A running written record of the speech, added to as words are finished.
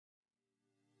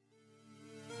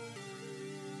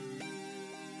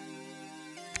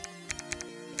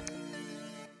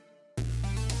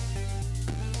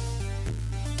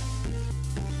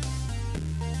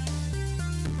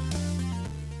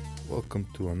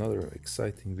Welcome to another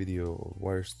exciting video of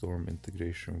Wyrestorm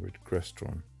integration with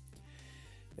Crestron.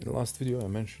 In the last video I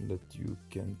mentioned that you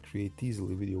can create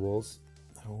easily video walls.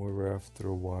 However, after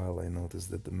a while I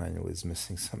noticed that the manual is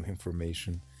missing some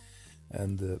information,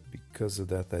 and because of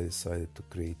that I decided to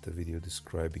create a video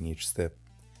describing each step.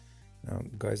 Now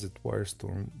guys at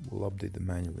Wyrestorm will update the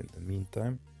manual in the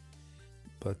meantime,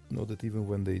 but know that even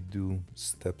when they do,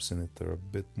 steps in it are a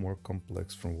bit more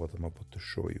complex from what I'm about to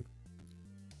show you.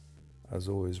 As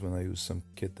always, when I use some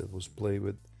kit that was played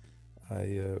with,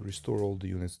 I restore all the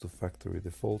units to factory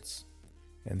defaults,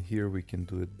 and here we can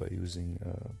do it by using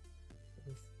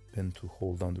a pen to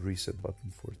hold down the reset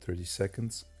button for 30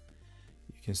 seconds.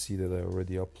 You can see that I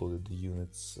already uploaded the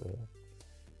units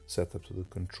set up to the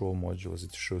control module as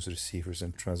it shows receivers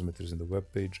and transmitters in the web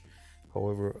page.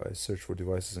 However, I searched for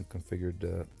devices and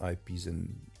configured IPs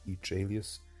in each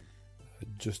alias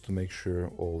just to make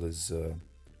sure all is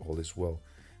well.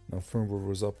 Now, firmware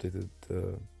was updated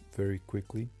very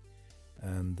quickly,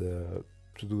 and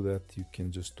to do that you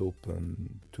can just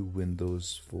open two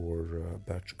windows for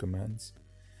batch commands.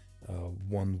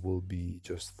 One will be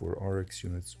just for RX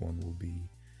units, one will be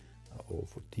all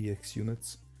for TX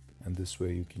units, and this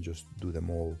way you can just do them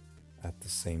all at the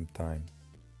same time.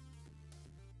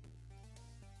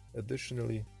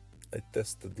 Additionally, I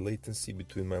tested latency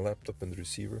between my laptop and the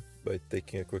receiver by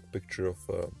taking a quick picture of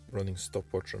running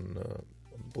stopwatch on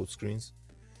both screens.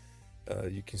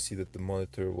 You can see that the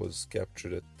monitor was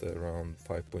captured at around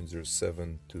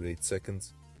 5.07 to 8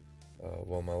 seconds,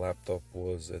 while my laptop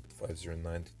was at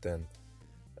 509 to 10,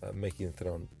 making it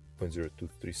around 0.02 to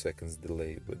 3 seconds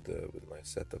delay with my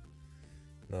setup.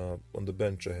 Now, on the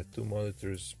bench I had two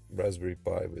monitors, Raspberry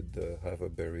Pi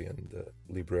with Berry and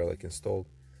LibreELEC installed,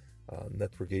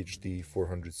 Network HD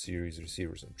 400 series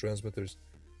receivers and transmitters,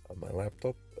 my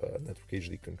laptop, Network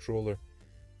HD controller,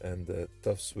 and a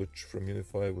tough switch from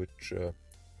Unify, which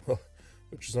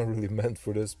is not really meant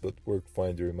for this, but worked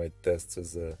fine during my tests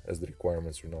as the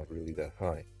requirements were not really that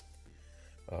high.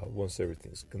 Once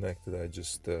everything's connected, I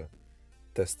just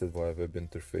tested via web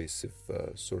interface if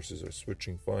sources are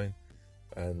switching fine,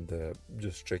 and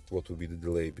just checked what would be the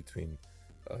delay between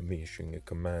me issuing a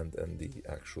command and the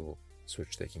actual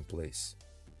switch taking place.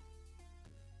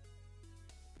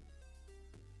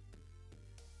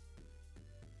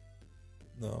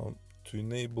 Now, to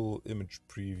enable image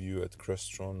preview at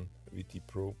Crestron VT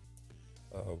Pro,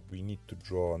 we need to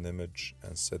draw an image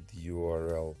and set the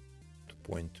URL to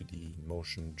point to the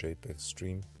motion JPEG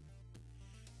stream.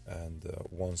 And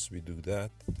once we do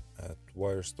that, at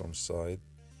Wyrestorm side,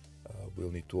 we'll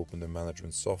need to open the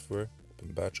management software,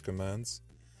 open batch commands,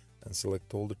 and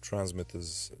select all the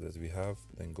transmitters that we have,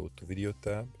 then go to video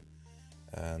tab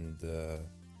and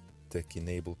take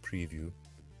enable preview.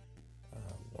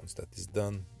 Once that is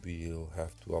done, we'll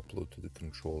have to upload to the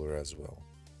controller as well.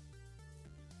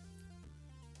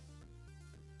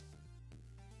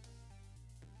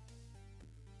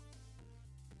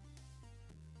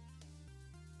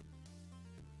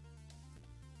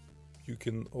 You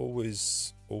can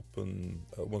always open,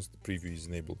 once the preview is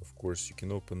enabled, of course, you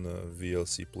can open a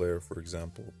VLC player, for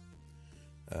example,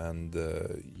 and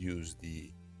use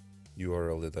the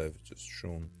URL that I've just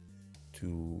shown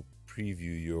to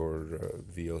preview your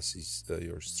VLC,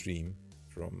 your stream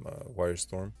from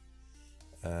Wyrestorm,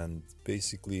 and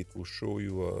basically it will show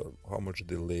you how much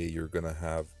delay you're gonna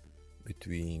have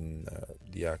between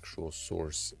the actual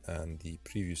source and the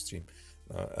preview stream.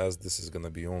 As this is gonna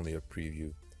be only a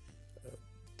preview,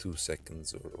 2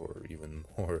 seconds or even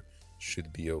more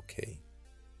should be okay.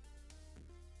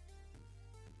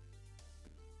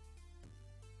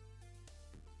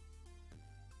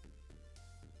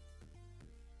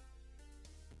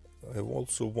 I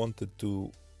also wanted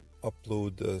to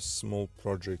upload a small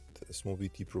project, a small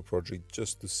VT Pro project,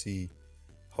 just to see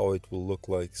how it will look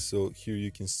like. So here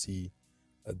you can see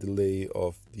a delay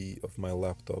of my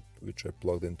laptop, which I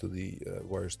plugged into the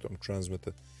Wyrestorm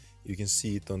transmitter. You can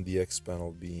see it on the X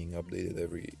panel being updated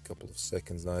every couple of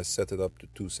seconds. Now I set it up to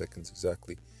 2 seconds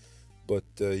exactly, but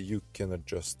you can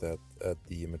adjust that at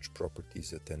the image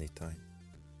properties at any time.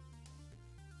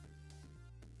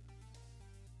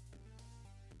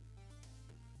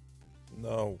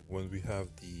 Now, when we have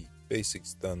the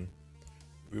basics done,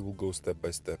 we will go step by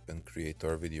step and create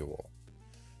our video wall.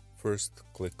 First,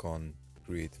 click on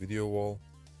Create Video Wall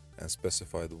and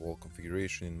specify the wall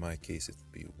configuration. In my case, it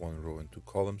will be 1 row and 2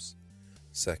 columns.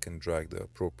 Second, drag the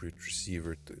appropriate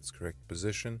receiver to its correct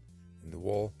position in the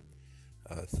wall.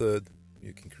 Third,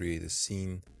 you can create a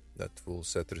scene that will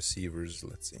set receivers,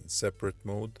 let's say, in separate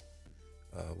mode,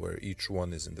 where each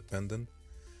one is independent.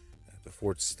 The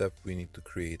fourth step, we need to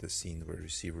create a scene where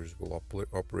receivers will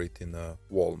operate in a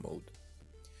wall mode.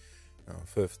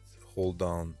 Fifth, hold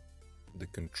down the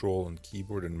control on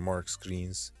keyboard and mark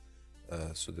screens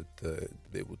so that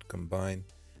they would combine.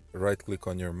 Right click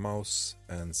on your mouse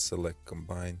and select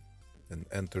combine, and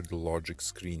enter the logic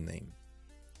screen name.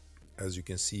 As you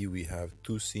can see, we have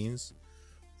two scenes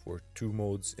for two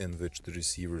modes in which the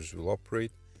receivers will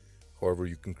operate. However,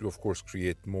 you can of course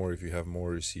create more if you have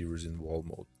more receivers in wall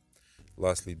mode.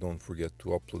 Lastly, don't forget to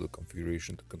upload the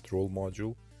configuration to control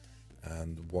module,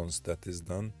 and once that is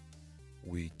done,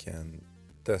 we can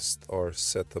test our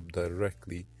setup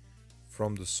directly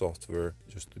from the software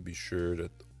just to be sure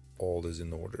that all is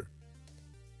in order.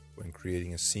 When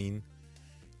creating a scene,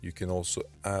 you can also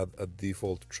add a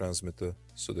default transmitter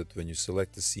so that when you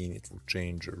select the scene, it will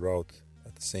change a route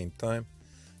at the same time.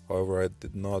 However, I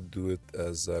did not do it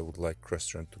as I would like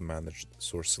Crestron to manage the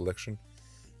source selection,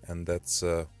 and that's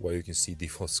why you can see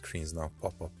default screens now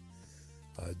pop up.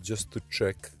 Just to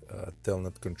check,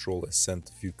 Telnet Control has sent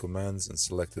a few commands and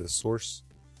selected a source.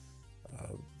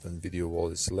 When video wall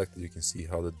is selected, you can see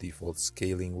how the default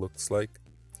scaling looks like.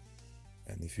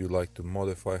 And if you like to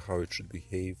modify how it should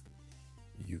behave,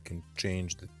 you can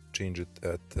change it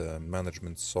at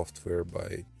management software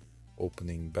by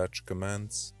opening batch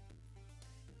commands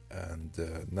and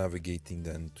navigating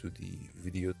then to the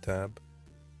video tab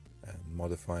and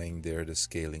modifying there the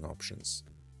scaling options.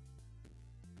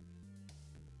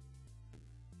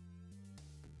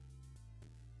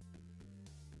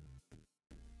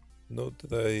 Note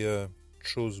that I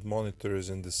chose monitors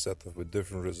in this setup with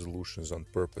different resolutions on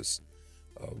purpose.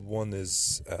 One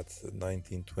is at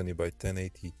 1920 by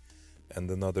 1080 and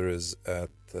another is at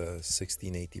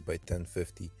 1680 by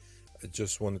 1050. I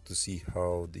just wanted to see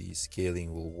how the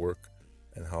scaling will work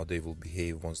and how they will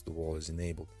behave once the wall is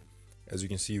enabled. As you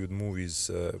can see with movies,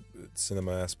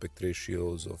 cinema aspect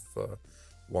ratios of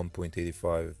 1.85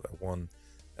 by 1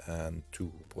 and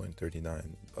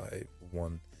 2.39 by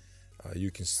 1.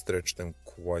 You can stretch them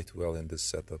quite well in this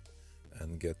setup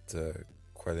and get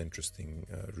quite interesting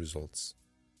results.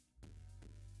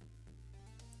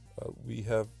 We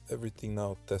have everything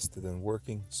now tested and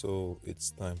working, so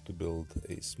it's time to build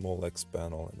a small X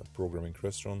panel and a program in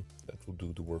Crestron that will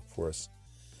do the work for us.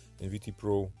 In VT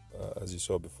Pro, as you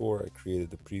saw before, I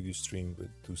created a preview stream with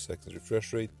 2 seconds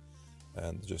refresh rate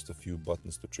and just a few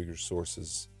buttons to trigger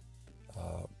sources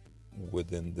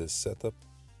within this setup.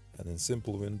 And in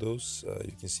simple windows,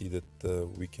 you can see that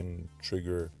we can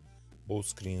trigger both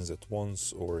screens at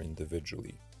once or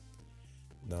individually.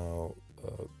 Now,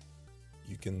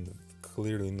 you can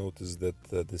clearly notice that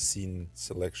the scene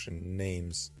selection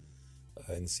names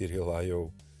in Serial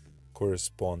I/O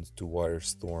correspond to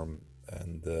Wyrestorm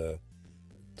and to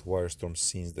Wyrestorm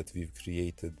scenes that we've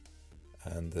created,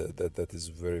 and that is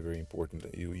very important.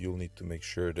 You'll need to make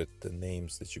sure that the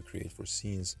names that you create for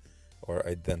scenes are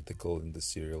identical in the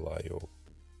Serial I/O.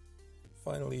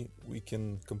 Finally, we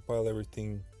can compile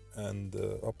everything and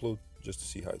upload just to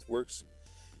see how it works.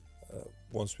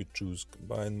 Once we choose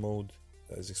combine mode,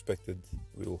 as expected,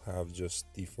 we'll have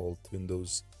just default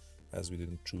windows as we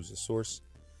didn't choose a source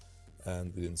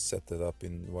and we didn't set that up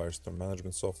in Wyrestorm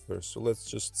management software. So let's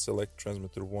just select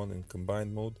transmitter 1 in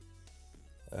combined mode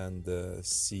and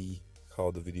see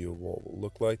how the video wall will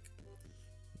look like.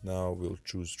 Now we'll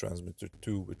choose transmitter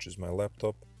 2, which is my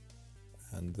laptop,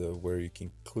 and where you can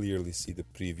clearly see the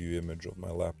preview image of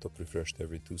my laptop refreshed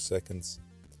every 2 seconds.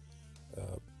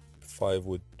 5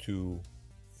 with 2,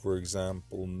 for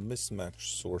example, mismatch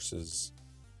sources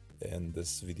in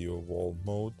this video wall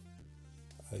mode.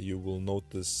 You will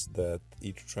notice that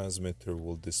each transmitter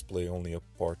will display only a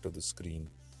part of the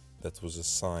screen that was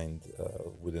assigned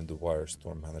within the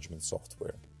Wyrestorm management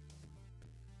software.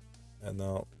 And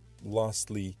now,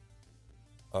 lastly,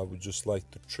 I would just like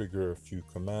to trigger a few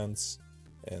commands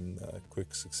in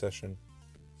quick succession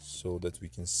so that we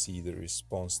can see the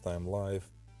response time live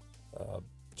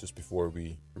just before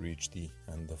we reach the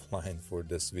end of line for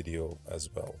this video as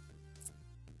well.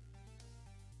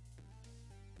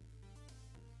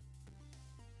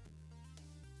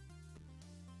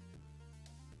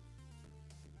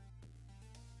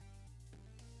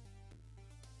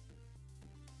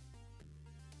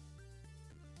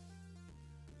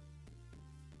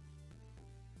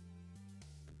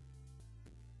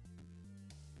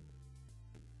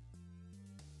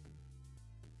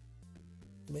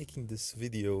 Making this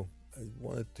video, I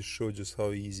wanted to show just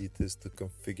how easy it is to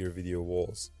configure video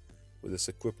walls with this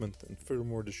equipment, and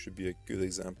furthermore this should be a good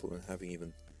example in having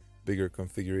even bigger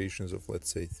configurations of,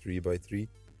 let's say, 3x3,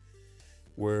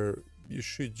 where you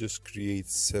should just create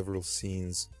several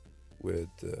scenes with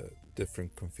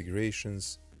different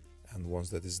configurations and once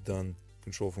that is done,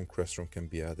 control from Crestron can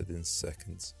be added in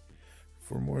seconds.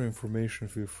 For more information,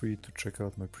 feel free to check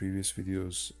out my previous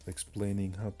videos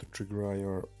explaining how to trigger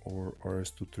IR or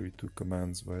RS-232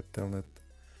 commands via telnet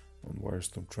on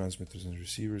Wyrestorm transmitters and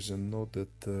receivers, and note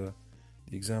that the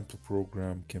example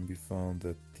program can be found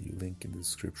at the link in the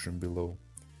description below.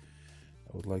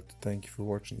 I would like to thank you for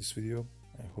watching this video.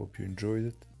 I hope you enjoyed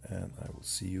it, and I will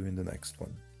see you in the next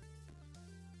one.